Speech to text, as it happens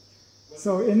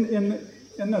So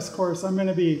in this course, I'm going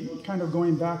to be kind of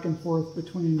going back and forth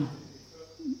between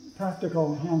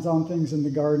practical, hands-on things in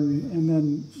the garden and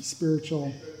then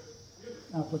spiritual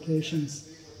applications.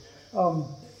 And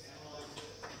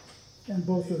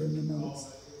both are in the notes.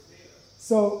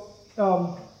 So,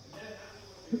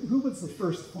 who was the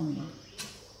first farmer?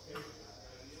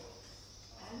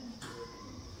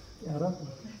 Adam?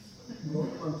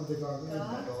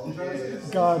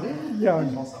 God, yeah.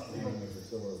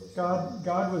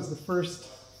 God was the first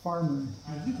farmer.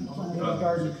 He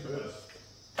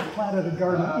planted a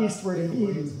garden eastward in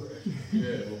Eden.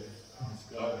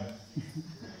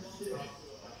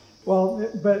 Well,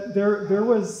 but there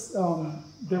was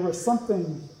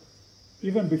something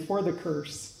even before the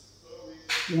curse.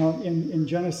 You know, in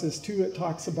Genesis 2, it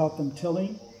talks about them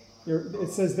tilling.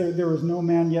 It says there was no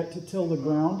man yet to till the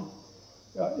ground.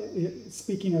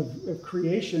 Speaking of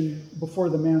creation, before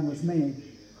the man was made.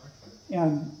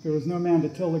 And there was no man to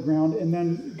till the ground. And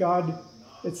then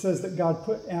it says that God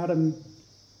put Adam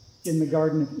in the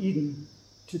Garden of Eden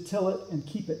to till it and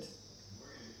keep it.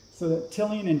 So that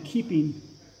tilling and keeping,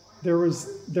 there was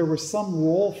some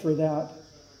role for that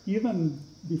even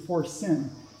before sin.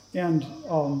 And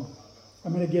I'm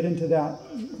going to get into that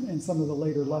in some of the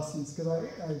later lessons, because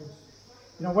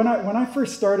when I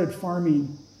first started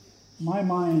farming, my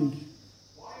mind,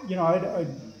 I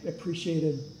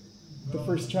appreciated the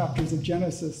first chapters of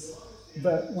Genesis,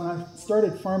 but when I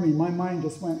started farming, my mind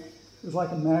just it was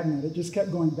like a magnet. It just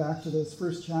kept going back to those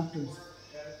first chapters.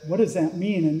 What does that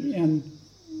mean? And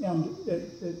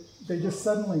they just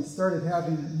suddenly started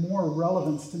having more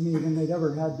relevance to me than they'd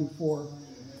ever had before.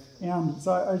 And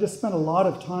so I just spent a lot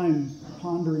of time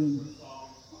pondering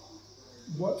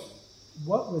what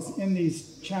was in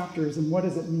these chapters and what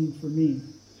does it mean for me.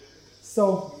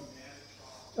 So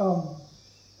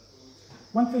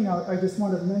one thing I just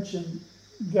want to mention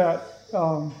that,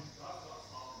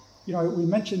 we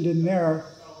mentioned in there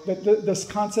that this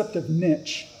concept of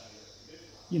niche.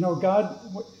 God,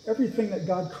 everything that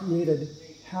God created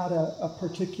had a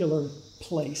particular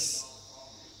place,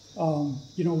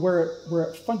 where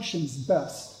it functions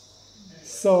best.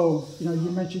 So,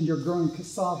 you mentioned you're growing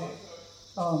cassava.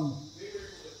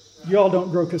 You all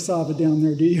don't grow cassava down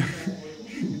there, do you?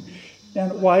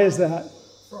 And why is that?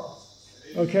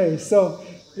 Okay, so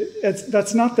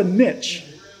that's not the niche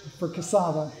for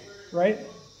cassava, right?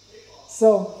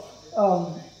 So,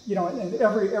 and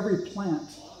every plant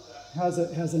has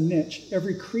a niche.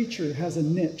 Every creature has a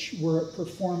niche where it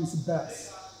performs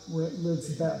best, where it lives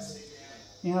best.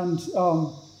 And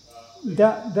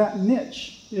that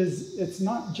niche it's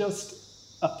not just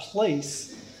a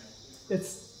place.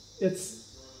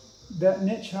 That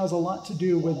niche has a lot to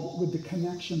do with the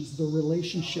connections, the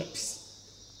relationships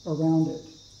around it.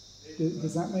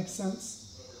 Does that make sense?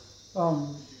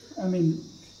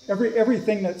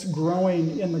 Everything that's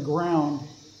growing in the ground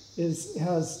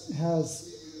has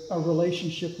a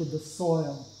relationship with the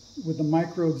soil, with the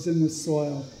microbes in the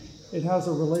soil. It has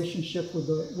a relationship with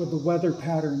the weather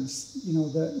patterns,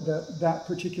 that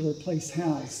particular place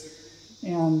has,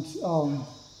 and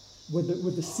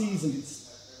with the seasons.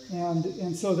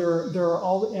 And so there are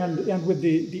all, and with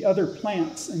the other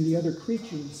plants and the other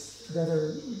creatures that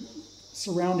are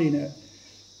surrounding it.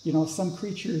 Some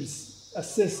creatures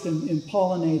assist in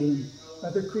pollinating,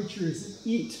 other creatures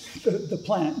eat the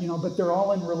plant, but they're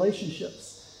all in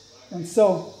relationships. And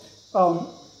so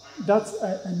that's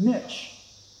a niche,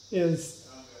 is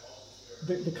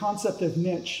the concept of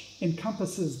niche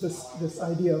encompasses this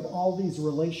idea of all these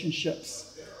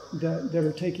relationships that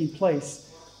are taking place.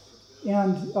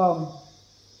 And,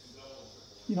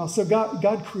 so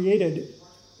God created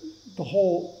the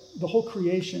whole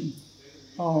creation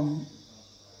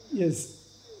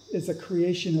is a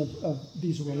creation of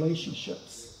these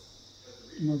relationships.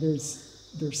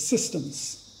 There's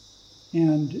systems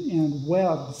and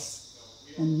webs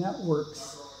and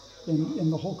networks in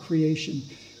the whole creation.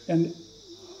 And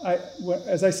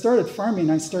as I started farming,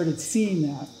 I started seeing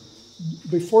that.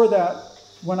 Before that,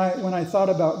 when I thought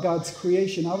about God's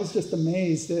creation, I was just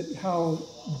amazed at how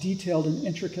detailed and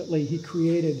intricately He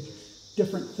created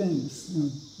different things,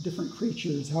 different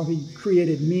creatures, how He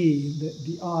created me,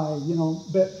 the eye,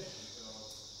 But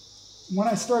when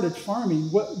I started farming,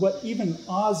 what even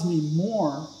awes me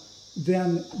more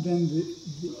than the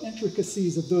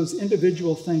intricacies of those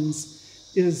individual things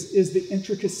is the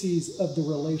intricacies of the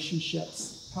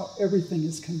relationships, how everything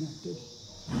is connected.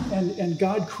 And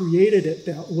God created it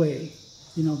that way.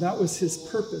 That was His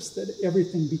purpose, that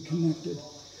everything be connected.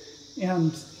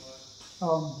 And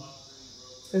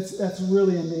that's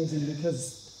really amazing,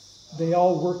 because they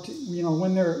all work,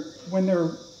 when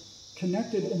they're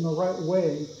connected in the right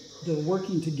way, they're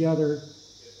working together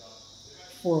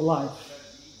for life.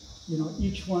 You know,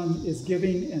 each one is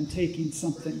giving and taking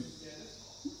something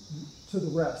to the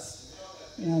rest,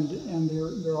 and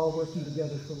they're all working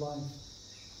together for life.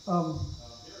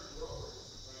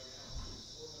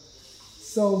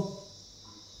 So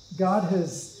God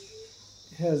has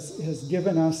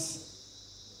given us,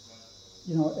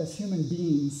 you know, as human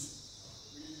beings.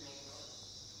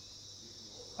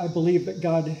 I believe that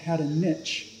God had a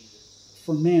niche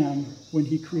for man when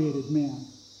he created man.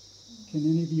 Can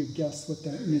any of you guess what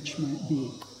that niche might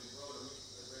be?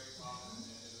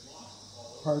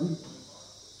 Pardon?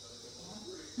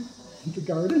 The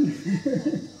garden?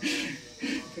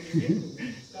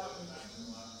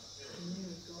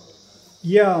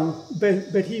 Yeah,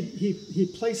 but he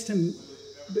placed him,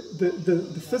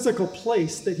 the physical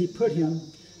place that he put him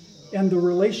and the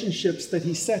relationships that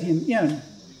he set him in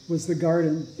was the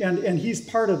garden. And he's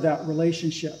part of that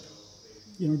relationship.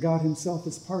 You know, God himself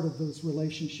is part of those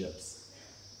relationships.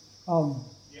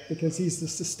 Because he's the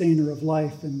sustainer of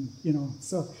life. And, you know,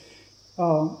 so,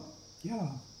 God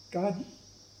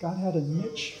had a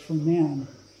niche for man.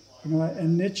 You know, a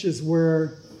niche is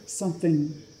where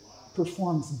something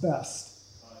performs best.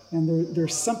 And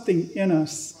there's something in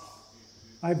us,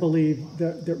 I believe,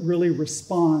 that really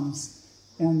responds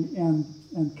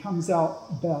and comes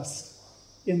out best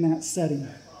in that setting.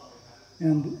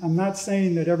 And I'm not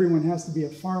saying that everyone has to be a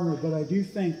farmer, but I do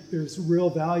think there's real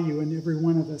value in every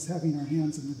one of us having our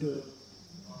hands in the dirt.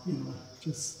 You know,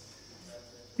 just...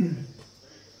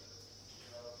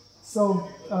 So,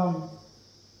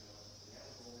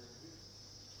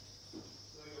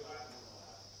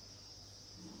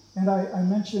 and I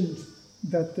mentioned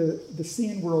that the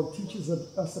seen world teaches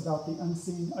us about the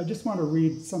unseen. I just want to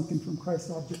read something from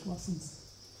Christ Object Lessons.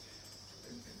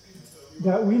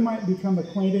 That we might become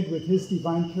acquainted with his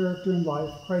divine character and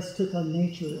life, Christ took our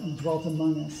nature and dwelt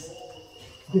among us.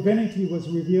 Divinity was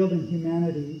revealed in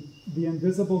humanity, the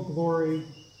invisible glory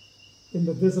in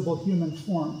the visible human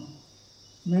form.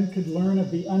 Men could learn of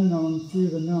the unknown through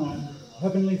the known.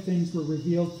 Heavenly things were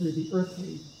revealed through the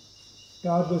earthly.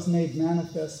 God was made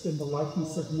manifest in the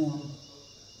likeness of men.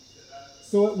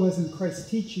 So it was in Christ's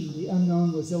teaching, the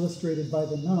unknown was illustrated by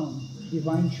the known,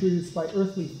 divine truths by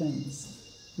earthly things,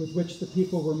 with which the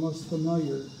people were most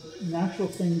familiar. Natural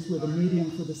things were the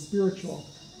medium for the spiritual.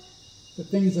 The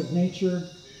things of nature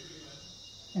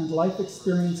and life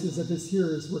experiences of his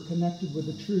hearers were connected with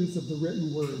the truths of the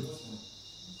written word.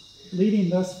 Leading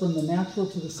thus from the natural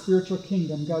to the spiritual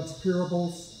kingdom, God's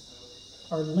parables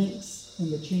are links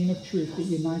in the chain of truth that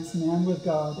unites man with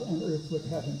God and earth with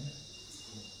heaven.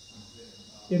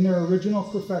 In their original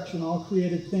perfection, all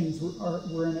created things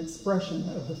were an expression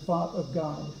of the thought of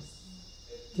God.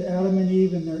 To Adam and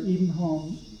Eve in their Eden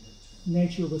home,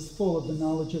 nature was full of the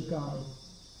knowledge of God.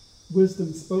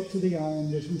 Wisdom spoke to the eye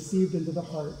and was received into the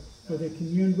heart, where they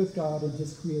communed with God in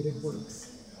his created works.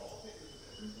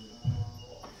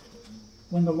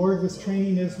 When the Lord was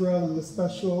training Israel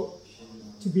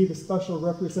to be the special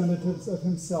representatives of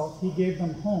himself, he gave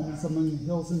them homes among the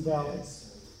hills and valleys.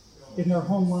 In their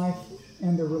home life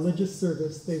and their religious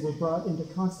service, they were brought into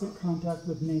constant contact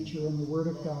with nature and the Word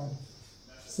of God.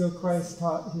 So Christ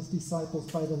taught his disciples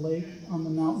by the lake, on the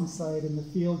mountainside, in the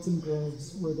fields and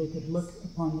groves, where they could look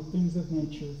upon the things of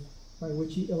nature, by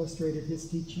which he illustrated his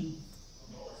teaching.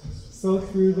 So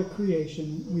through the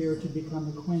creation, we are to become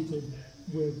acquainted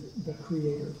with the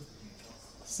Creator.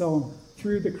 So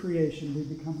through the creation, we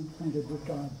become acquainted with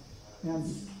God. And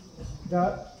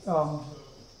that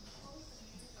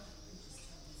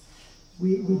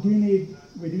we do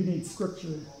need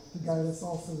Scripture to guide us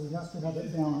also. We have to have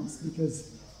it balanced because,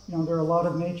 you know, there are a lot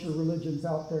of nature religions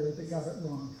out there that got it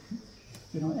wrong.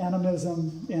 You know,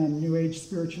 animism and New Age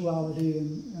spirituality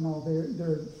and all,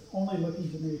 they're only looking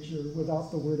to nature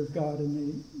without the Word of God, and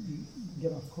they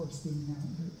get off course doing that.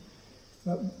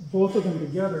 But both of them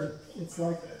together, it's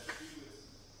like,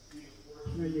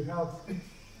 you know,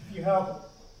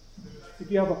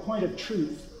 if you have a point of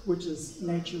truth, which is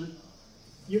nature,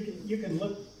 you can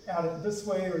look at it this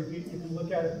way, or you can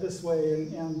look at it this way,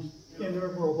 and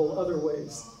innumerable other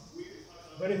ways.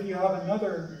 But if you have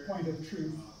another point of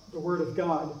truth, the Word of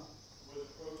God,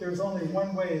 there's only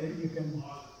one way that you can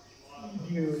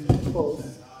view both.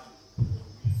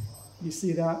 You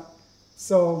see that?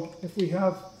 So if we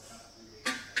have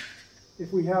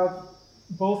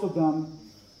both of them,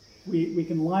 we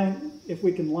can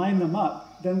line them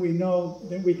up, then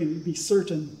we can be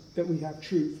certain that we have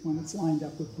truth when it's lined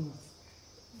up with both.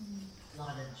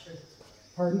 Line of truth.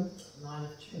 Pardon? Line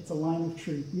of truth. It's a line of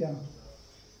truth, yeah.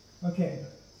 Okay,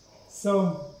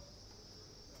 so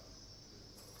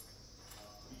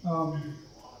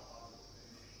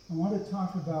I want to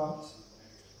talk about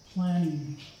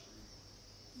planning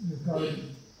your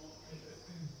garden.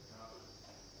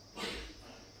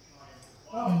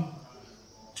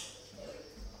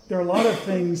 There are a lot of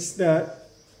things that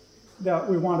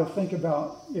we want to think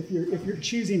about if you're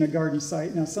choosing a garden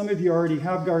site. Now, some of you already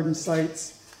have garden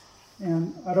sites,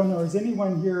 and I don't know, does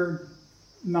anyone here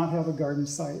not have a garden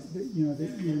site that you're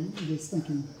just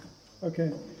thinking?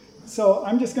 Okay, so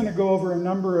I'm just going to go over a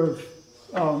number of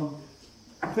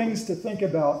things to think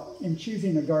about in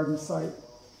choosing a garden site,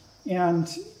 and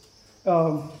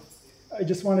I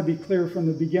just want to be clear from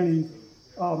the beginning.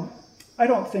 I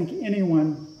don't think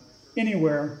anyone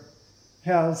anywhere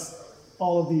has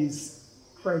all of these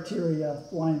criteria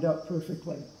lined up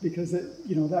perfectly, because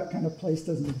that kind of place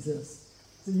doesn't exist.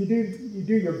 So you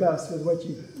do your best with what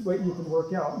you can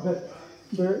work out, but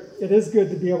it is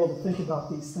good to be able to think about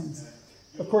these things.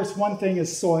 Of course, one thing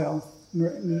is soil.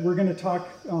 We're going to talk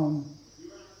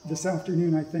this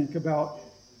afternoon, I think, about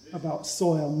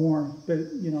soil more, but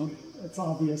it's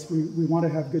obvious we want to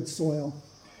have good soil.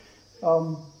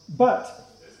 But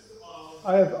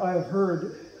I have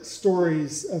heard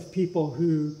stories of people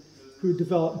who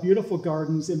develop beautiful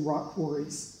gardens in rock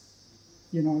quarries.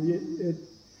 You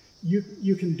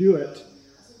can do it.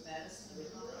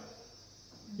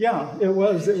 Yeah, it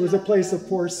was a place of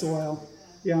poor soil.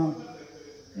 Yeah,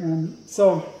 and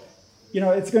so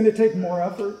it's going to take more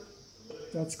effort.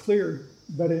 That's clear,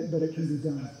 but it can be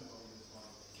done.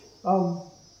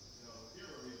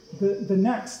 The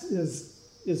next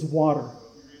is water.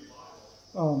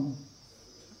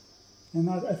 And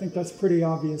I think that's pretty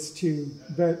obvious too.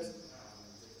 But,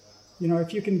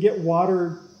 if you can get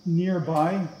water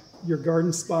nearby your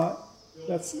garden spot,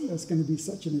 that's going to be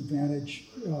such an advantage.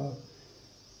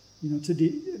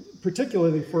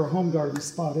 Particularly for a home garden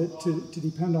spot, to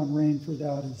depend on rain for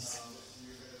that is,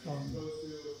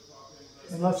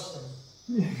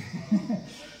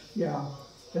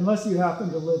 unless you happen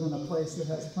to live in a place that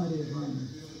has plenty of rain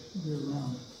year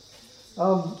round.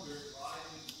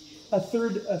 A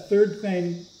third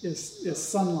thing is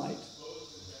sunlight.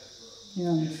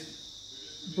 And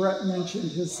Brett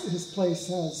mentioned his place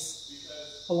has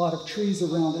a lot of trees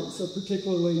around it, so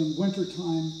particularly in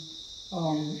wintertime,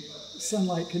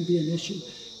 sunlight can be an issue.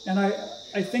 And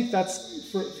I think that's,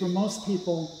 for most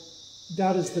people,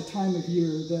 that is the time of year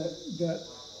that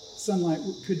sunlight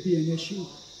could be an issue.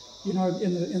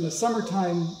 In the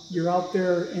summertime, you're out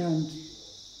there and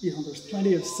there's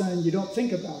plenty of sun, you don't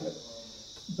think about it.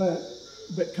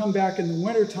 But come back in the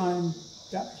wintertime,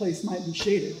 that place might be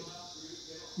shaded,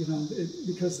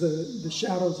 because the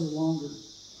shadows are longer.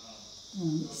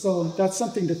 So that's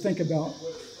something to think about,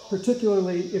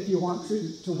 particularly if you want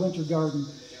to winter garden.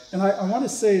 And I want to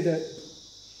say that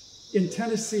in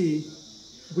Tennessee,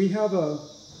 we have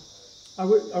I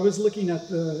was looking at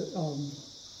the,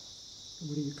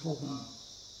 what do you call them?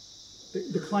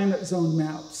 The climate zone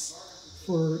maps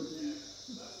for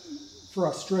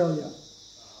Australia,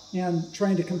 and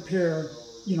trying to compare,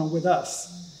 with us.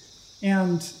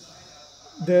 And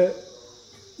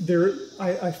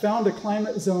I found a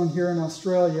climate zone here in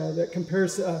Australia that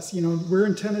compares to us. We're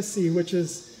in Tennessee, which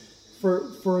is,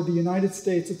 for the United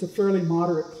States, it's a fairly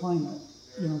moderate climate.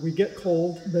 We get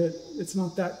cold, but it's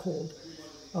not that cold.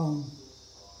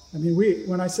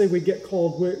 When I say we get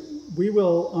cold, we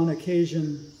will on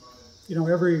occasion,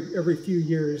 every few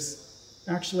years,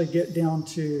 actually get down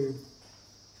to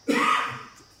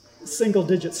single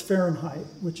digits Fahrenheit,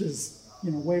 which is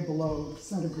way below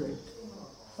centigrade.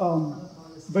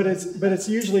 But it's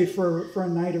usually for a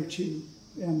night or two,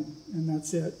 and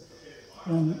that's it.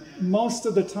 And most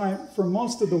of the time, for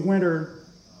most of the winter,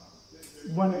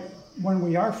 when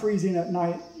we are freezing at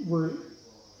night, we're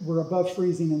above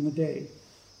freezing in the day.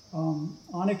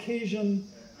 On occasion,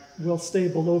 we'll stay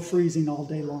below freezing all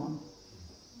day long.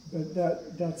 But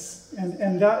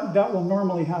that will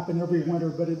normally happen every winter,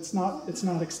 but it's not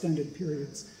extended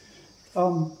periods.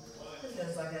 Feels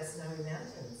like a snowy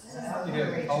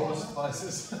mountains. Coldest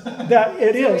places. That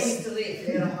it is. Where we used to live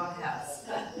in a hot house.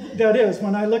 That is.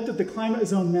 When I looked at the climate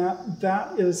zone map,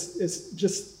 that is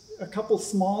just a couple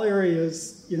small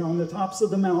areas, on the tops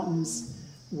of the mountains,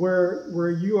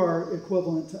 where you are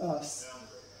equivalent to us.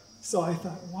 So I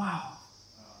thought, wow,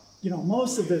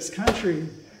 most of this country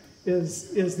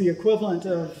is the equivalent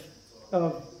of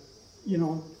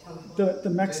the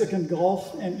Mexican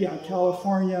Gulf, and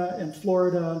California and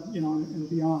Florida, and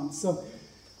beyond. So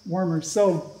warmer.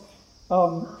 So,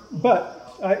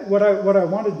 but what I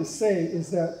wanted to say is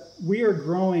that we are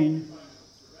growing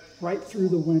right through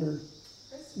the winter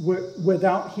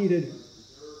without heated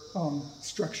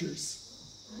structures.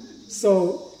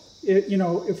 So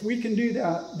if we can do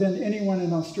that, then anyone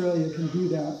in Australia can do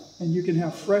that, and you can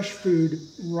have fresh food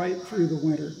right through the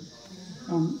winter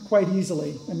quite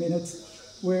easily. I mean,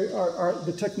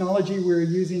 the technology we're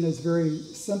using is very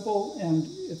simple, and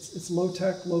it's low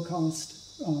tech, low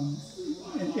cost, and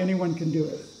anyone can do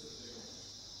it.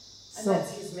 And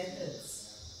that's his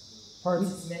methods. Pardon?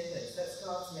 That's his methods. That's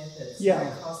God's methods. Yeah.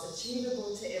 Low cost,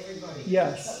 achievable to everybody.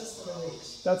 Yes. Not just for the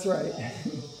rich. That's right.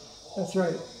 That's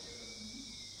right.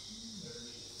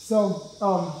 So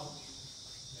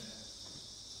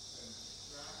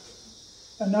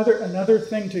another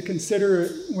thing to consider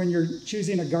when you're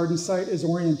choosing a garden site is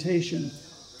orientation.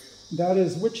 That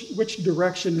is, which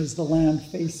direction is the land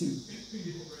facing?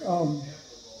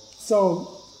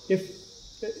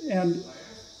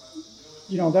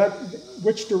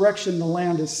 Which direction the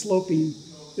land is sloping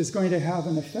is going to have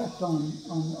an effect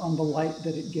on the light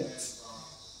that it gets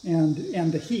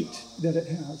and the heat that it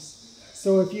has.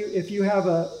 So if you have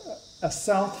a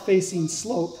south-facing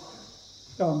slope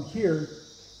here,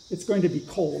 it's going to be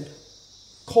colder,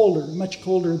 much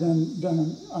colder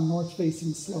than a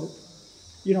north-facing slope.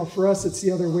 For us, it's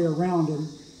the other way around,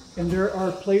 and there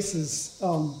are places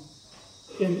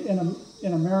in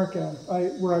America,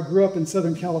 where I grew up in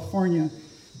Southern California.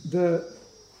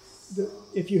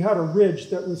 If you had a ridge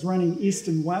that was running east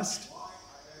and west,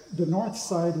 the north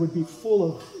side would be full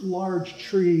of large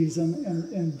trees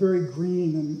and very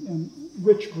green and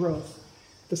rich growth.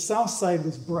 The south side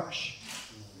was brush.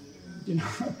 It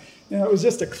was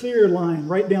just a clear line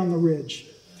right down the ridge.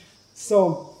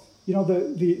 So,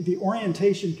 the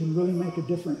orientation can really make a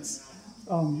difference.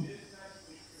 And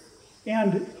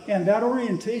that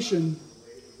orientation,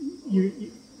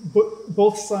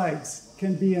 both sides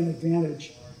can be an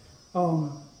advantage.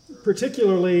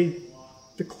 Particularly,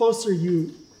 the closer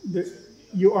you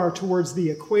are towards the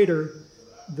equator,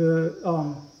 the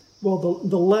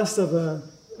less of a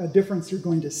difference you're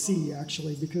going to see,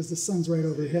 actually, because the sun's right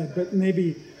overhead. But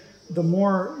maybe the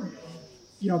more,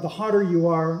 the hotter you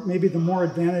are, maybe the more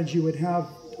advantage you would have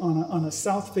on a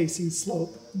south-facing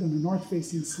slope than a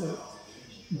north-facing slope.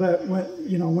 But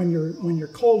when you're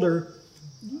colder,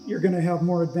 you're going to have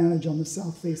more advantage on the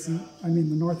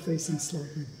north-facing slope.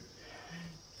 I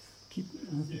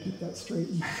have to keep that straight.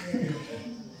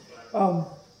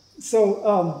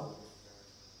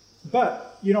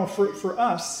 But for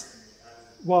us,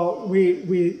 while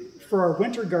we for our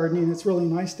winter gardening, it's really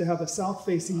nice to have a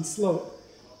south-facing slope.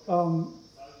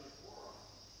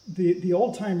 The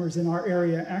old-timers in our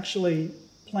area actually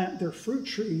plant their fruit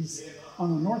trees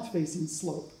on a north-facing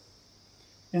slope.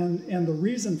 And the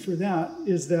reason for that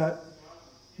is that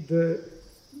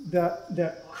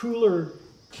that cooler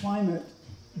climate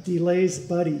delays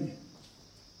budding.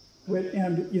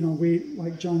 And we,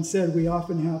 like John said, we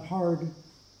often have hard,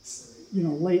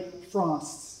 late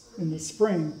frosts in the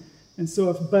spring. And so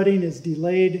if budding is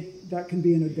delayed, that can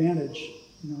be an advantage.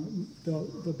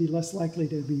 They'll be less likely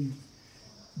to be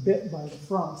bit by the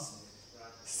frost.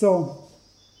 So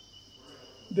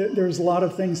there's a lot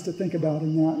of things to think about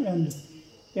in that,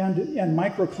 and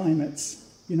microclimates.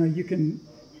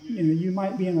 You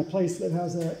might be in a place that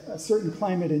has a certain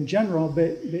climate in general,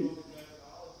 but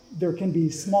there can be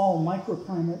small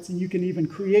microclimates, and you can even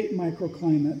create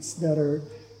microclimates that are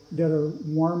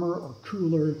warmer or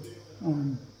cooler,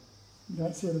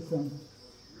 that sort of thing.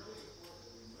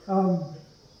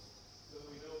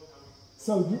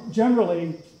 So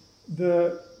generally,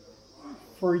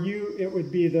 for you, it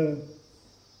would be the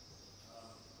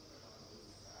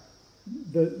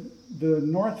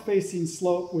north-facing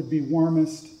slope would be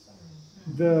warmest.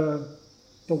 The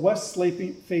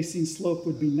west-facing slope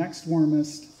would be next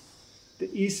warmest. The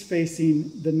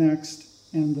east-facing the next,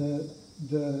 and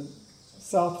the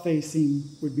south-facing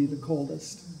would be the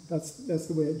coldest. That's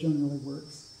the way it generally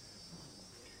works.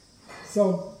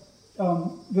 So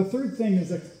the third thing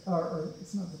is, or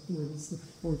it's not the third, it's the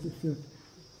fourth or fifth.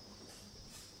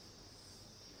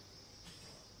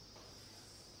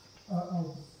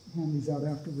 I'll hand these out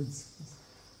afterwards.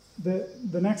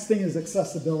 The next thing is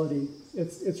accessibility.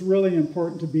 It's really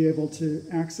important to be able to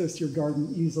access your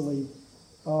garden easily.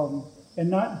 And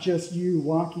not just you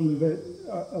walking, but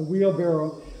a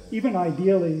wheelbarrow, even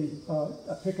ideally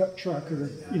a pickup truck or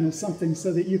something,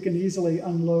 so that you can easily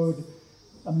unload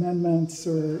amendments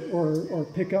or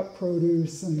pick up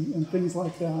produce and things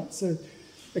like that. So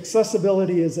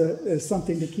accessibility is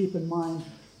something to keep in mind.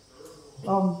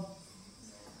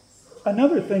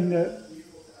 Another thing that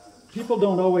people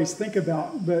don't always think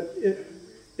about, but it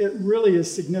really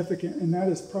is significant, and that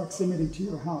is proximity to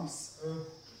your house.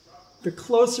 The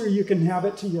closer you can have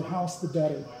it to your house, the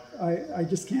better. I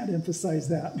just can't emphasize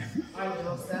that. I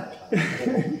know that.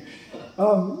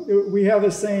 We have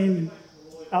a saying,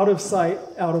 out of sight,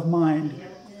 out of mind.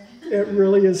 It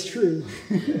really is true.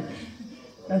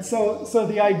 And so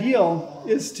the ideal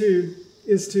is to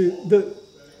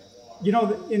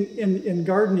in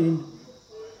gardening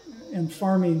and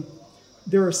farming,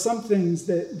 there are some things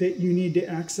that you need to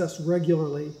access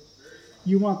regularly.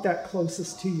 You want that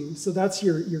closest to you. So that's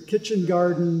your kitchen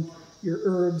garden, your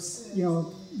herbs,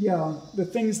 the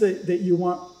things that you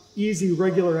want easy,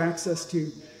 regular access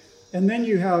to. And then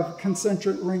you have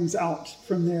concentric rings out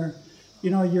from there.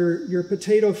 Your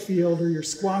potato field or your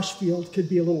squash field could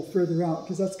be a little further out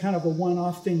because that's kind of a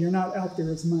one-off thing. You're not out there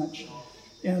as much.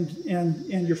 And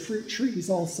your fruit trees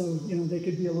also, they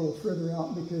could be a little further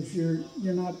out because you're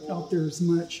not out there as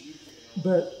much.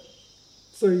 But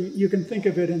so you can think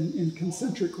of it in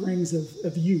concentric rings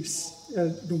of use.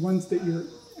 The ones that you're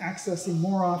accessing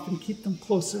more often, keep them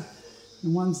closer. The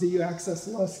ones that you access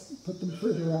less, put them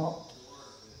further out.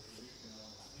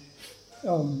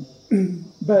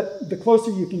 But the closer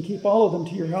you can keep all of them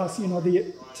to your house,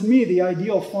 to me, the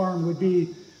ideal farm would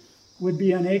be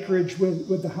an acreage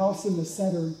with the house in the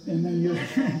center, and then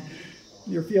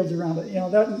your fields around it.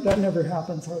 That never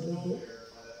happens hardly,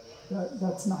 but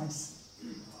that's nice.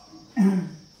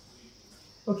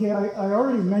 Okay, I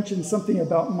already mentioned something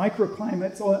about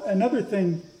microclimates. So another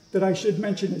thing that I should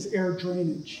mention is air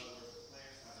drainage.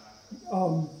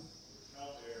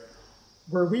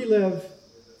 Where we live,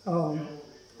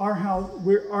 our house,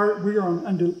 we're on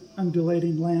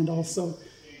undulating land also,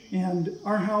 and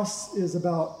our house is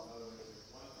about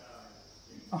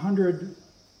 100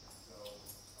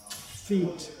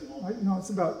 feet. No, it's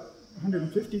about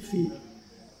 150 feet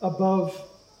above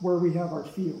where we have our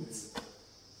fields,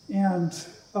 and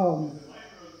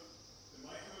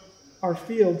our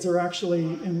fields are actually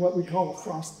in what we call a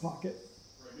frost pocket,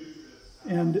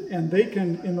 and they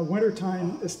can, in the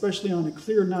wintertime, especially on a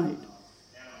clear night,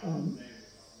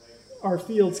 our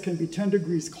fields can be 10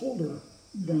 degrees colder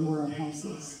than where our house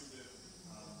is.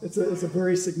 It's a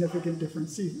very significant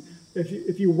difference.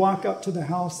 If you walk up to the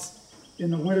house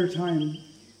in the wintertime,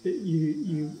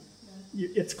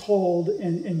 it's cold,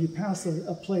 and you pass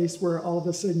a place where all of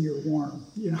a sudden you're warm.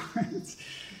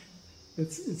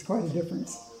 It's quite a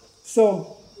difference.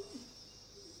 So,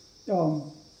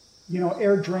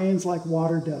 air drains like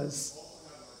water does,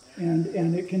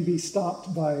 and it can be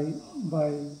stopped by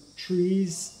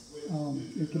trees.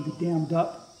 It can be dammed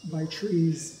up by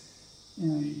trees,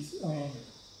 and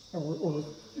or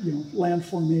land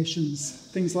formations,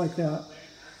 things like that.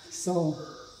 So,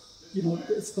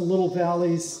 it's the little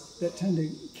valleys that tend to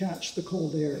catch the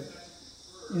cold air,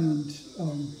 and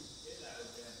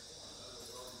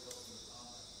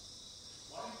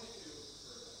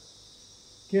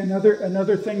okay,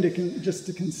 another thing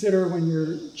to consider when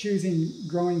you're choosing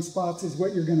growing spots is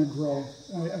what you're going to grow.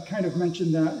 I kind of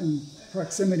mentioned that in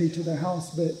proximity to the house,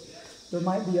 but there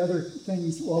might be other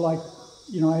things. Well, I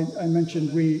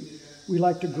mentioned we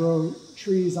like to grow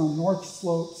trees on north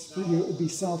slopes. For you, it would be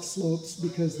south slopes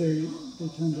because they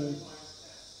tend to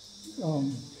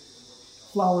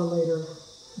flower later.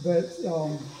 But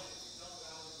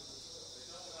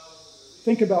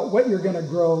think about what you're going to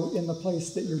grow in the place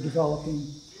that you're developing,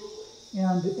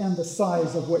 and the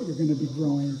size of what you're going to be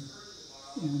growing,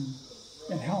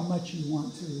 and how much you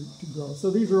want to grow. So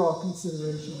these are all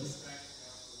considerations.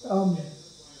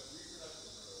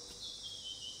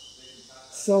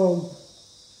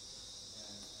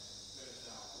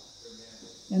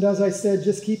 And as I said,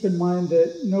 just keep in mind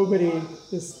that nobody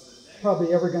is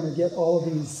probably ever going to get all of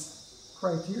these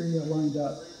criteria lined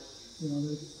up.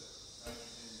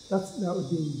 That would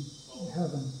be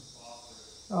heaven.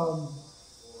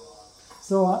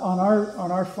 So on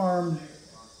our farm,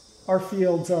 our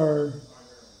fields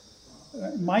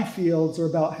my fields are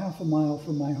about half a mile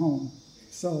from my home.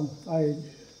 So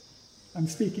I'm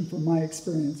speaking from my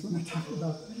experience when I talk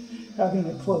about having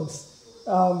it close.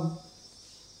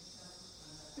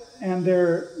 And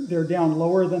they're down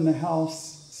lower than the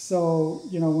house. So,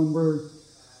 when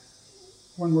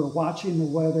we're watching the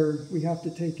weather, we have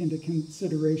to take into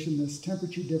consideration this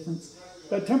temperature difference.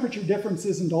 That temperature difference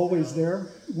isn't always there.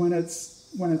 When it's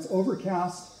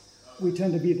overcast, we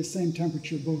tend to be the same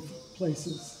temperature both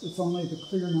places. It's only the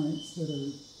clear nights that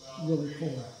are really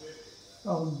cold.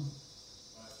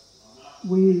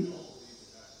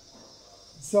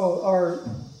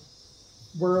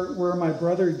 Where my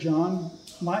brother John,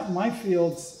 my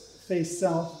fields face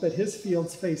south, but his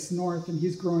fields face north, and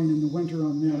he's growing in the winter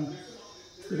on them.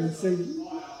 So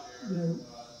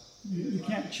you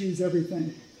can't choose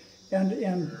everything,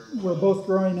 and we're both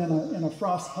growing in a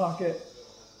frost pocket,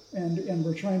 and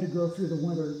we're trying to grow through the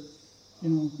winter,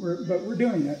 but we're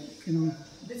doing it.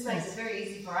 This makes it very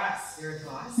easy for us, your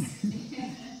advice.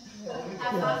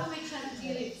 How far from each other do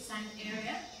you live? Same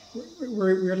area?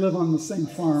 We live on the same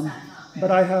farm,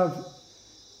 but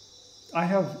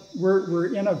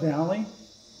we're in a valley,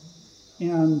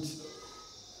 and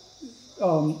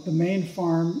the main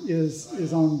farm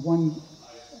is on one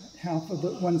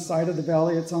side of the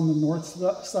valley. It's on the north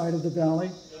side of the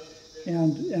valley,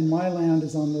 and my land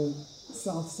is on the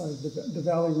south side. The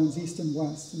valley runs east and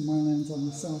west, and my land's on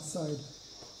the south side.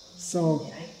 So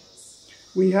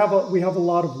we have a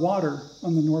lot of water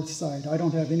on the north side. I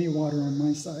don't have any water on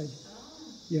my side.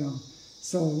 Yeah,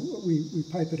 so we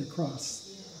pipe it across.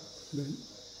 But,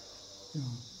 yeah.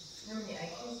 How many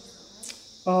acres?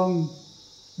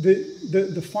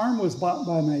 The farm was bought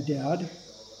by my dad,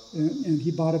 and he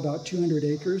bought about 200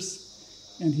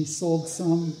 acres, and he sold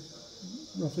some,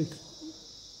 roughly.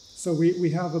 So we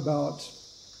have about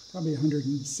probably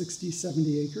 160,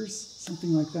 70 acres,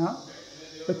 something like that.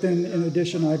 But then in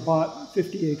addition, I bought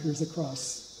 50 acres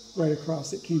right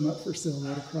across. It came up for sale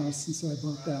right across, and so I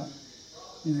bought that.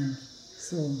 And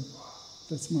so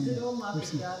that's my. Is it all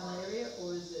market garden area,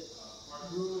 or is it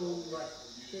rural, like?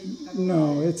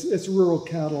 No, it's rural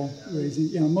cattle raising.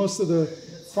 You know, most of the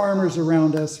farmers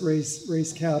around us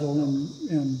raise cattle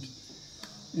and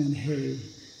hay.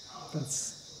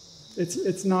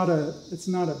 It's not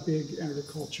a big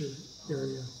agriculture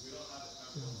area.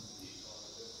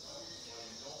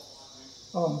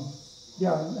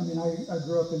 Yeah, I mean, I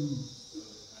grew up in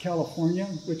California,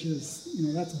 which is,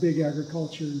 that's big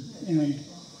agriculture, and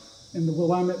in the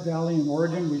Willamette Valley in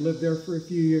Oregon, we lived there for a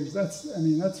few years.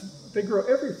 They grow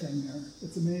everything there.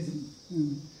 It's amazing.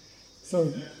 And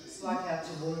so It's like out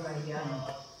to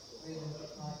Wollongong,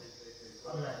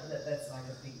 that's like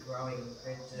a big growing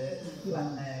red dirt,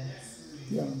 flat lands.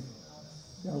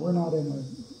 yeah, we're not in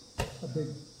a big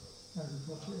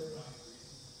agriculture area.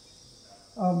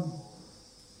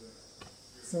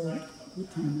 So what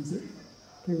time is it?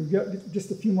 Okay, we've got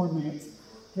just a few more minutes.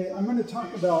 Okay, I'm going to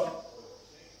talk about.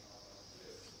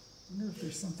 I wonder if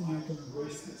there's something I can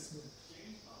erase this with.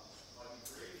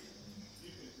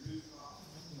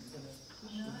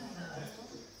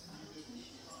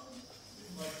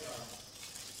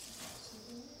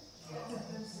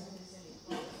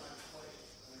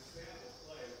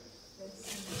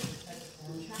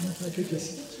 If I could just.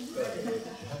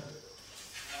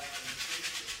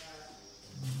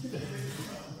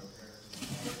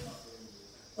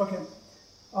 Okay.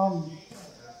 I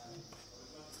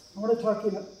want to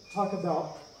talk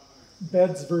about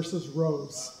beds versus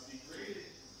rows.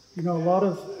 A lot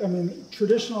of,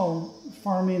 traditional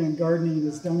farming and gardening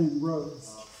is done in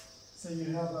rows. So you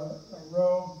have a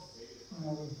row,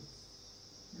 with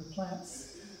your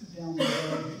plants down the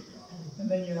row, and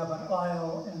then you have an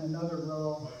aisle and another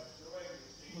row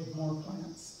with more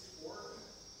plants.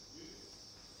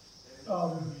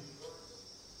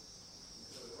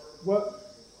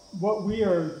 What we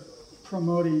are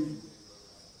promoting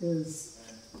is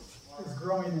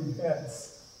growing in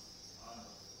beds.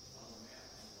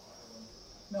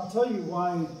 Now I'll tell you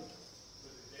why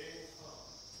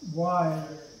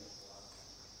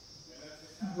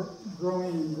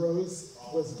growing in rows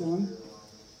was done.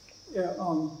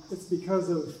 It's because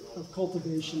of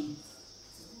cultivation.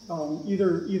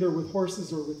 Either with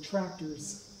horses or with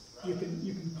tractors, you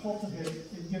can cultivate.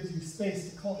 It gives you space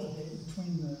to cultivate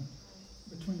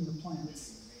between the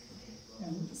plants,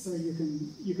 and so you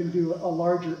can do a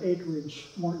larger acreage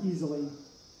more easily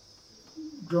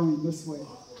growing this way.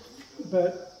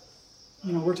 But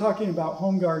we're talking about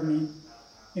home gardening,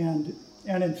 and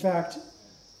in fact,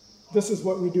 this is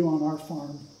what we do on our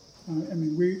farm.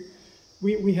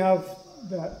 We have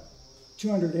that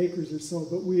 200 acres or so,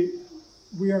 but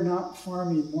we are not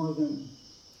farming more than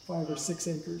 5 or 6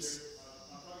 acres.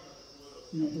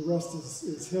 The rest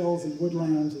is hills and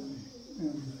woodland and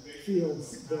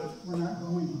fields, but we're not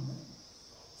growing on it.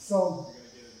 So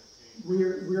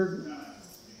we're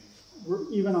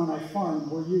even on our farm,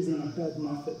 we're using a bed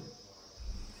method.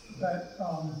 But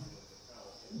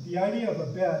the idea of a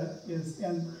bed is,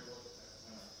 and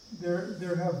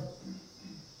there have,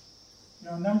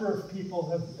 a number of people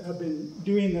have been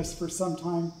doing this for some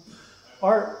time.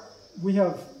 We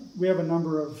have a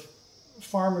number of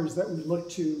farmers that we look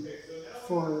to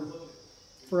for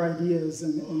ideas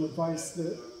and advice.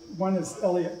 One is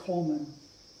Elliot Coleman.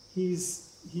 He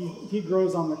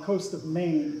grows on the coast of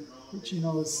Maine, which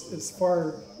is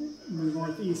far in the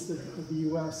northeast of the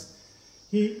U.S.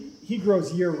 He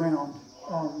grows year round,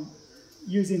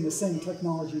 using the same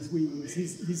technologies we use.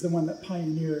 He's the one that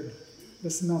pioneered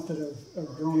this method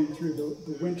of growing through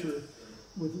the winter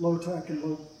with low tech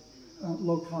and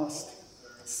low cost,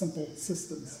 simple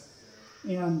systems.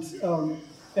 And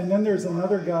then there's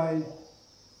another guy,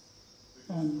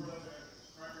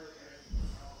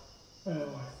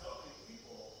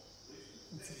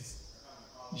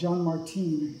 Jean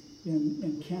Martin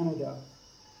in Canada.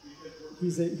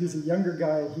 He's a younger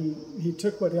guy. He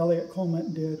took what Elliot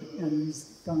Coleman did and he's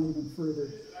gone even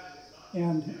further.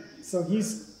 And so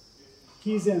he's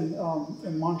in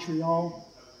Montreal,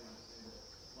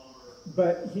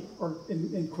 or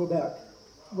in Quebec,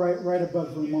 right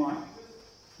above Vermont.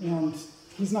 And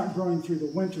he's not growing through the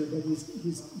winter, but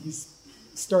he's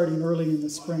starting early in the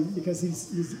spring because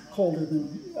he's colder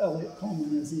than Elliot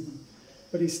Coleman is even.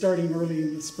 But he's starting early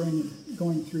in the spring and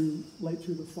going late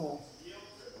through the fall.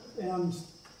 And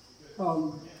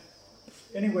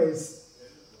anyways,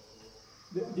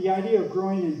 the idea of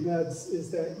growing in beds is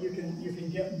that you can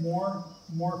get more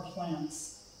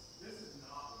plants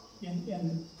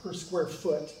in per square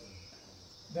foot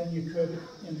than you could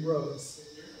in rows.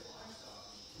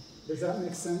 Does that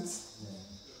make sense?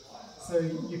 So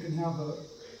you can have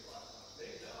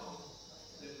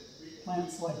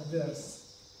plants like this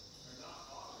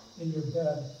in your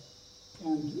bed,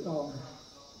 and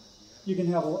you can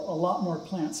have a lot more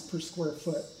plants per square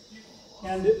foot.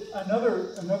 And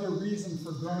another reason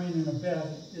for growing in a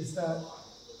bed is that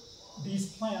these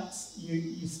plants,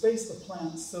 you space the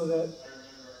plants so that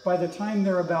by the time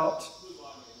they're about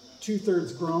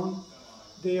 2/3 grown,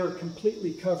 they are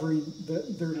completely covering,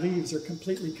 their leaves are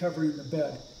completely covering the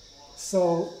bed.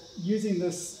 So using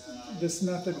this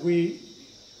method, we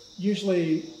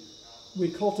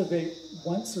cultivate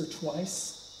once or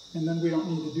twice, and then we don't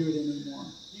need to do it anymore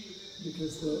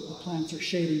because the plants are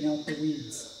shading out the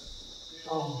weeds.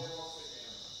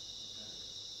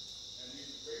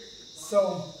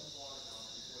 So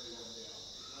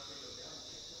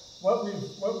what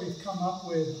we've come up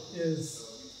with is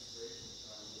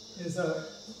a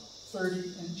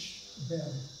 30-inch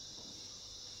bed.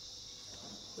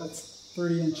 That's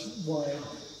 30-inch wide.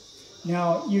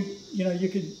 Now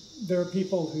there are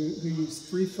people who use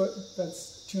 3 foot.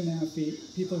 That's 2.5 feet.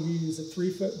 People who use a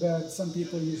 3-foot bed. Some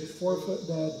people use a 4-foot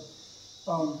bed.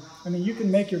 You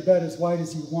can make your bed as wide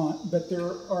as you want, but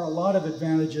there are a lot of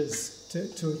advantages to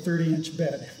a 30-inch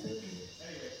bed.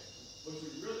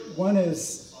 One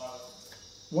is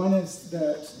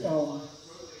that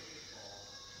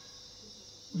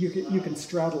you can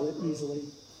straddle it easily,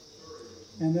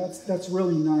 and that's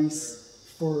really nice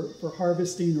for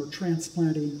harvesting or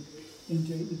transplanting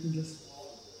into. You can just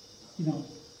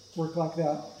work like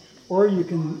that, or you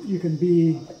can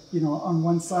be on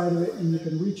one side of it and you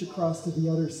can reach across to the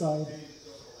other side.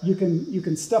 You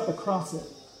can step across it.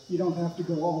 You don't have to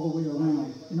go all the way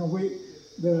around.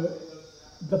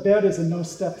 The bed is a no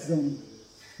step zone.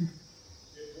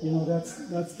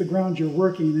 That's the ground you're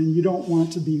working, and you don't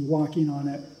want to be walking on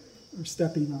it or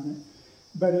stepping on it.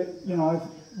 But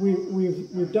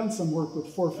we've done some work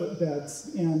with 4-foot beds,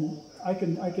 and I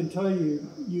can tell you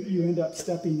end up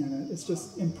stepping in it. It's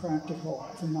just impractical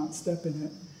to not step in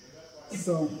it.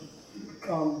 So,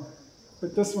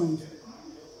 but this one,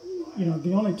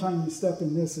 the only time you step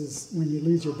in this is when you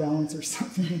lose your balance or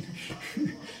something.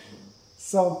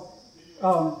 So,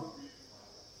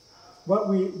 what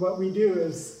we do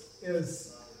is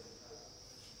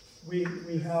we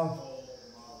have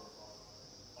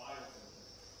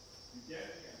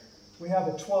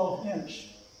a 12-inch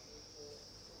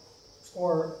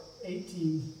or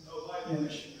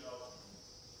 18-inch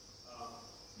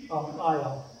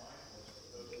aisle.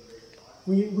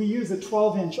 We use a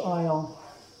 12-inch aisle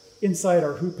inside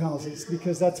our hoop houses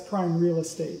because that's prime real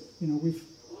estate. We've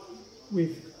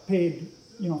paid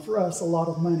for us a lot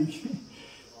of money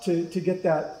to get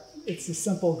that. It's a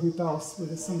simple hoop house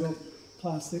with a single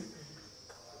plastic,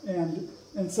 and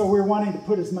so we're wanting to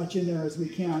put as much in there as we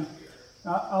can.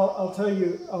 I'll tell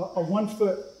you, a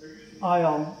 1-foot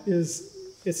aisle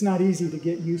it's not easy to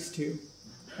get used to.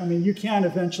 You can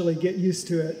eventually get used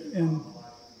to it and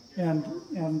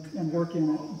work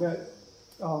in it, but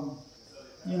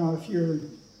if you're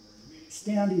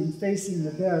standing facing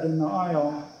the bed in the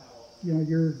aisle,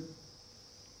 your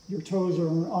toes are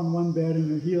on one bed and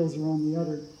your heels are on the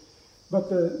other. But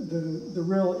the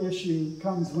real issue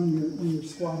comes when you're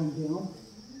squatting down.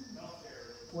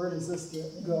 Where does this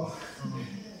go?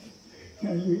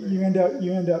 You end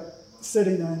up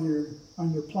sitting on your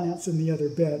plants in the other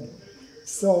bed.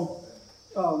 So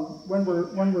when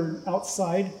we're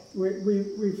outside,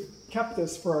 we've kept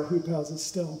this for our hoop houses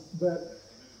still, but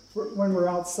when we're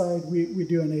outside, we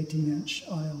do an 18-inch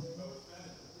aisle,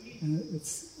 and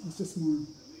it's just more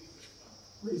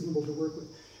reasonable to work with.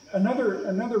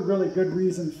 Another really good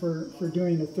reason for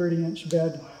doing a 30-inch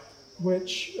bed,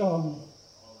 which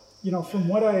from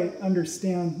what I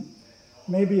understand,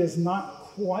 maybe is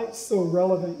not quite so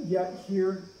relevant yet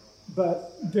here,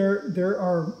 but there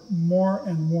are more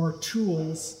and more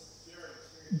tools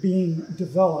being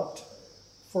developed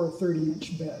for a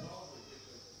 30-inch bed.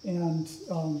 And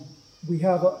we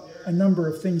have a number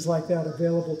of things like that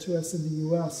available to us in the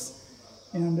U.S.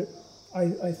 And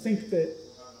I think that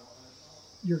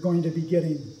you're going to be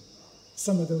getting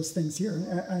some of those things here.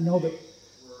 And I know that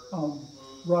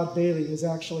Rod Bailey has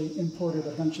actually imported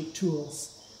a bunch of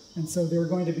tools. And so there are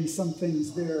going to be some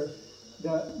things there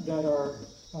that are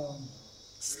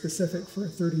specific for a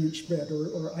 30-inch bed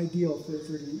or ideal for a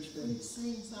 30-inch bed. We've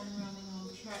seen some running on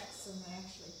tracks and they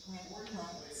actually plant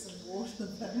plants and water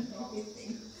them and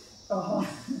everything. Uh-huh.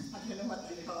 I don't know what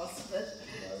they cost, but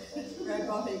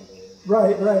robotic.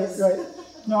 Right.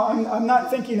 No, I'm not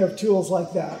thinking of tools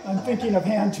like that. I'm thinking of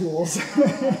hand tools.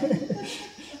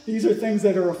 These are things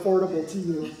that are affordable to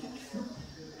you.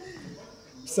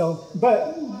 So,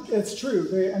 but it's true.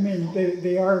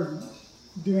 They are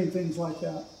doing things like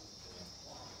that.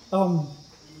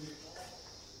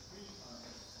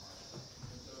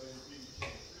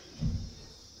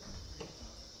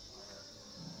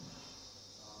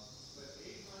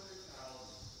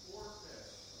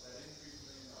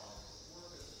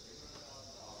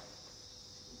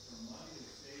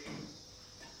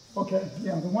 Okay,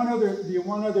 yeah, the one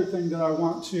other thing that I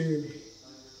want to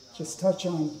just touch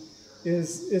on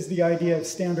is the idea of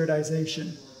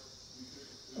standardization.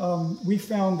 We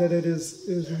found that it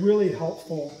is really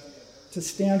helpful to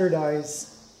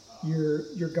standardize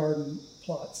your garden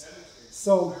plots.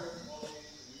 So,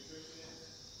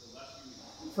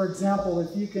 for example,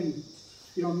 if you can,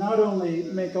 not only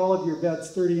make all of your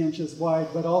beds 30 inches wide,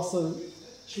 but also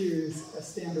choose a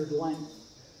standard length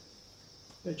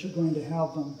that you're going to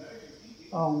have them.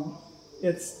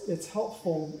 It's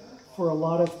helpful for a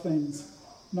lot of things.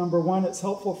 Number one, it's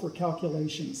helpful for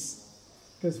calculations,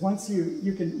 because once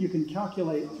you can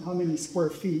calculate how many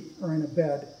square feet are in a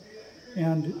bed,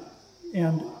 and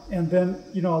then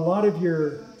a lot of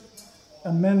your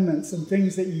amendments and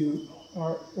things that you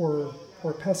are or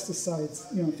pesticides,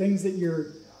 things that you're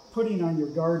putting on your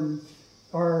garden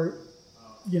are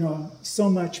so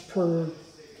much per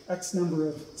X number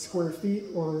of square feet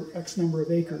or X number of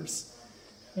acres.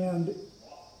 And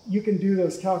you can do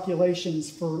those calculations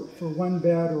for one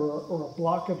bed or a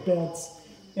block of beds,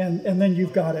 and then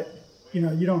you've got it.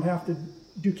 You don't have to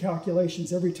do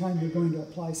calculations every time you're going to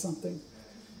apply something.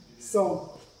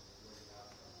 So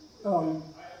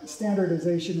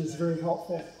standardization is very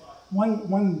helpful.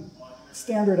 One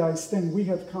standardized thing we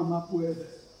have come up with,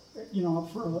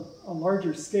 for a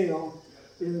larger scale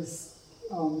is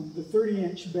the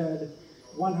 30-inch bed,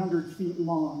 100 feet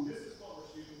long,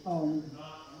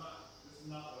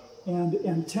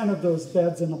 and 10 of those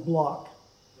beds in a block.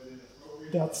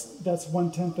 That's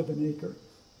 1/10 of an acre.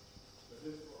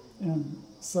 And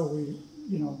so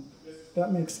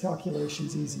that makes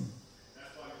calculations easy.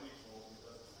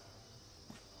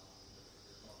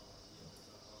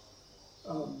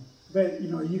 But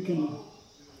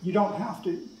you don't have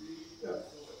to.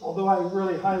 Although I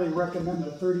really highly recommend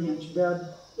the 30-inch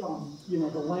bed,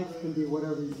 the length can be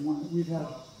whatever you want. We've had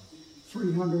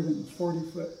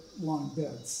 340-foot long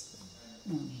beds.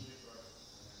 And,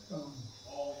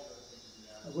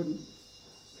 I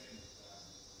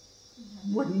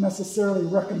wouldn't necessarily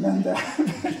recommend that.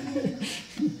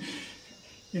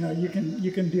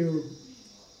 You can do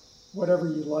whatever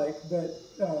you like, but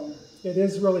it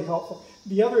is really helpful.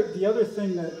 The other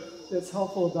thing that's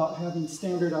helpful about having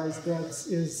standardized beds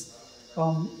is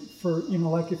for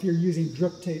like if you're using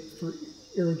drip tape for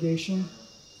irrigation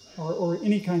or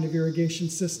any kind of irrigation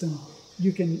system,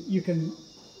 you can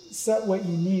set what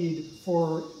you need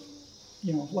for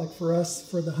like for us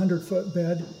for the 100-foot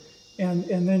bed, and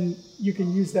then you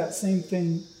can use that same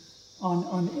thing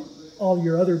on all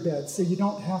your other beds, so you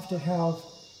don't have to have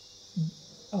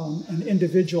an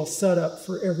individual setup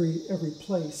for every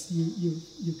place.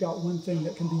 You've got one thing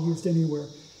that can be used anywhere.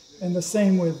 And the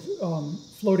same with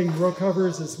floating row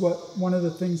covers is one of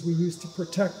the things we use to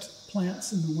protect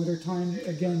plants in the wintertime.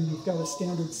 Again, you've got a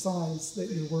standard size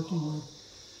that you're working with.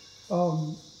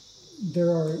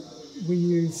 We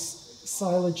use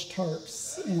silage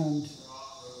tarps, and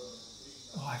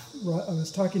I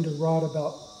was talking to Rod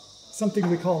about something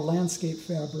we call landscape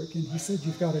fabric, and he said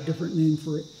you've got a different name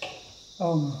for it.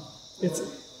 It's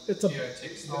a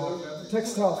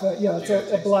textile fabric. Yeah, it's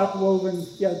a black woven.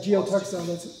 Yeah, geotextile.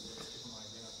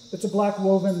 It's a black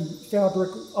woven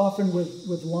fabric, often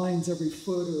with lines every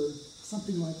foot or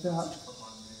something like that.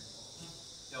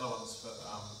 The other one's for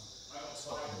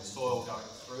stopping the soil going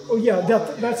through. Oh yeah,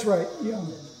 that's right. Yeah.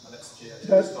 And that's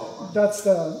That's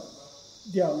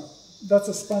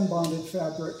a spun bonded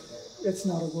fabric. It's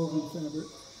not a woven fabric.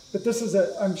 But this is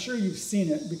I'm sure you've seen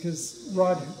it because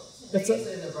Rod, They use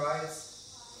it in the brides.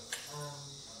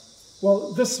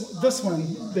 Well, this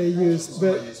one they use,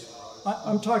 but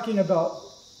I'm talking about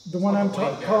the one I'm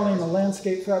calling a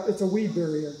landscape fabric. It's a weed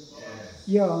barrier.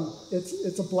 Yeah,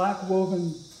 it's a black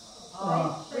woven.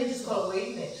 We just call it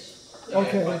weed mesh.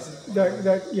 Okay,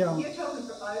 yeah. You're talking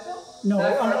for over? No,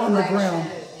 on the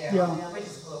ground. Yeah. We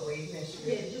just call it weed mesh.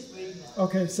 Yeah, just weed mesh.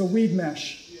 Okay, so weed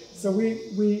mesh. So we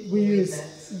use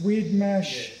weed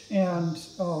mesh and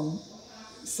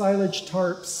silage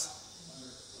tarps,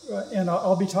 and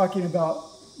I'll be talking about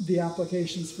the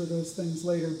applications for those things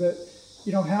later. But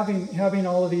having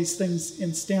all of these things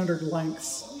in standard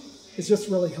lengths is just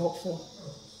really helpful.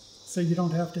 So you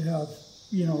don't have to have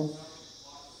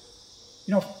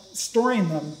storing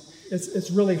them. It's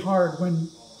really hard when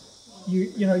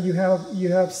you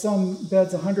have some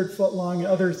beds 100 foot long,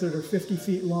 others that are 50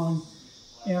 feet long,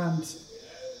 and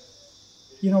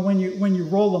when you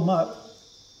roll them up,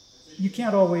 you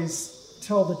can't always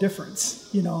tell the difference,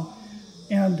 and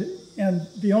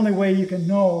the only way you can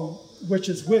know which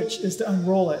is which is to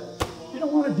unroll it. You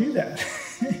don't want to do that.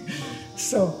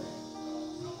 So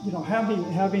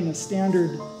having a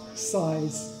standard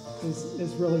size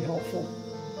is really helpful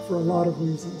for a lot of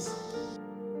reasons.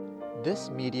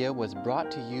 This media was brought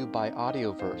to you by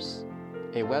Audioverse,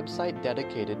 a website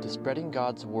dedicated to spreading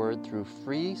God's Word through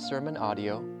free sermon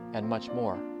audio and much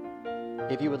more.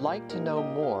 If you would like to know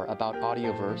more about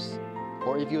Audioverse,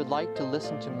 or if you would like to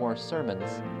listen to more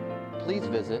sermons, please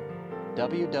visit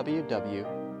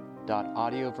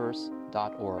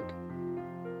www.audioverse.org.